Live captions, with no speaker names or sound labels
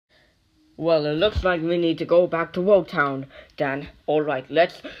Well, it looks like we need to go back to Woah then. Alright,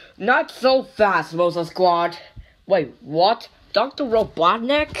 let's... Not so fast, Rosa Squad! Wait, what? Dr.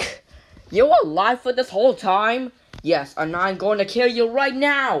 Robotnik? You were alive for this whole time? Yes, and I'm going to kill you right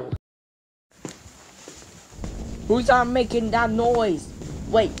now! Who's making that noise?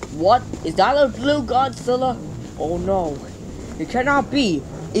 Wait, what? Is that a blue Godzilla? Oh no, it cannot be!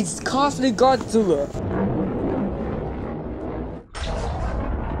 It's Cosmic Godzilla!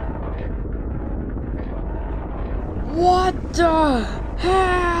 What the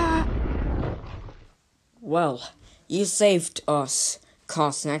heck? Well, you saved us,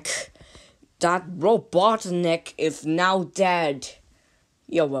 Cosmic. That Robotnik is now dead.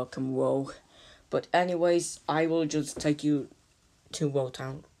 You're welcome, Woah. But anyways, I will just take you to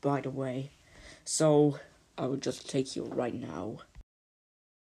Woah by the way. So, I will just take you right now.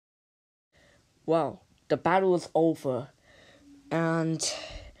 Well, the battle is over. And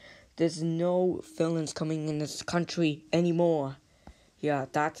there's no villains coming in this country anymore. Yeah,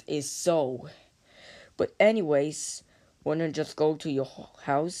 that is so. But anyways, wanna just go to your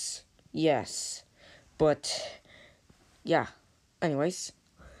house? Yes. But, yeah. Anyways,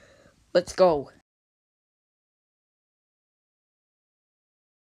 let's go.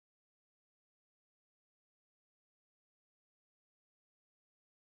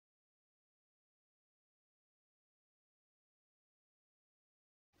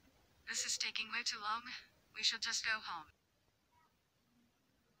 This is taking way too long. We should just go home.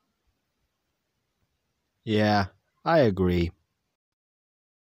 Yeah, I agree.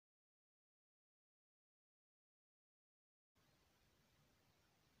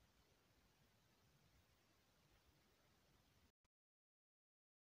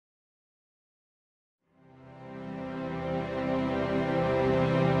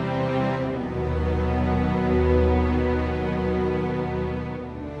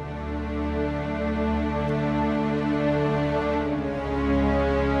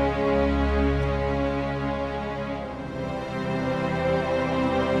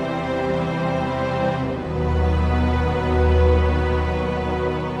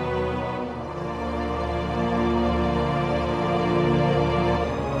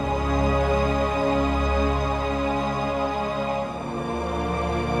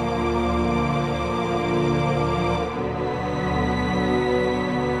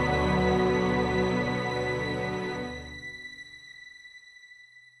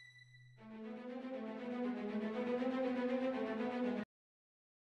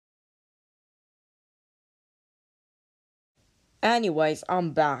 Anyways,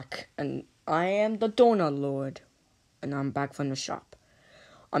 I'm back, and I am the Donut Lord, and I'm back from the shop.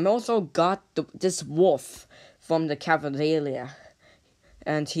 I'm also got this wolf from the cafeteria,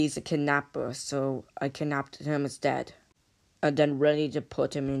 and he's a kidnapper, so I kidnapped him instead, and then ready to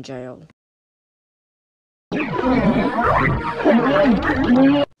put him in jail.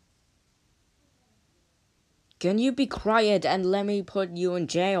 Can you be quiet and let me put you in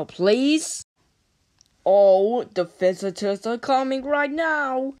jail, please? Oh, the visitors are coming right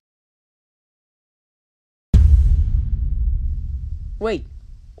now! Wait,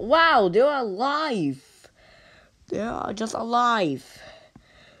 wow, they're alive! They are just alive.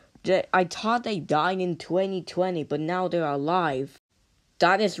 I thought they died in 2020, but now they're alive.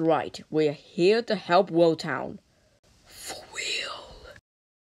 That is right, we're here to help Woah. For real.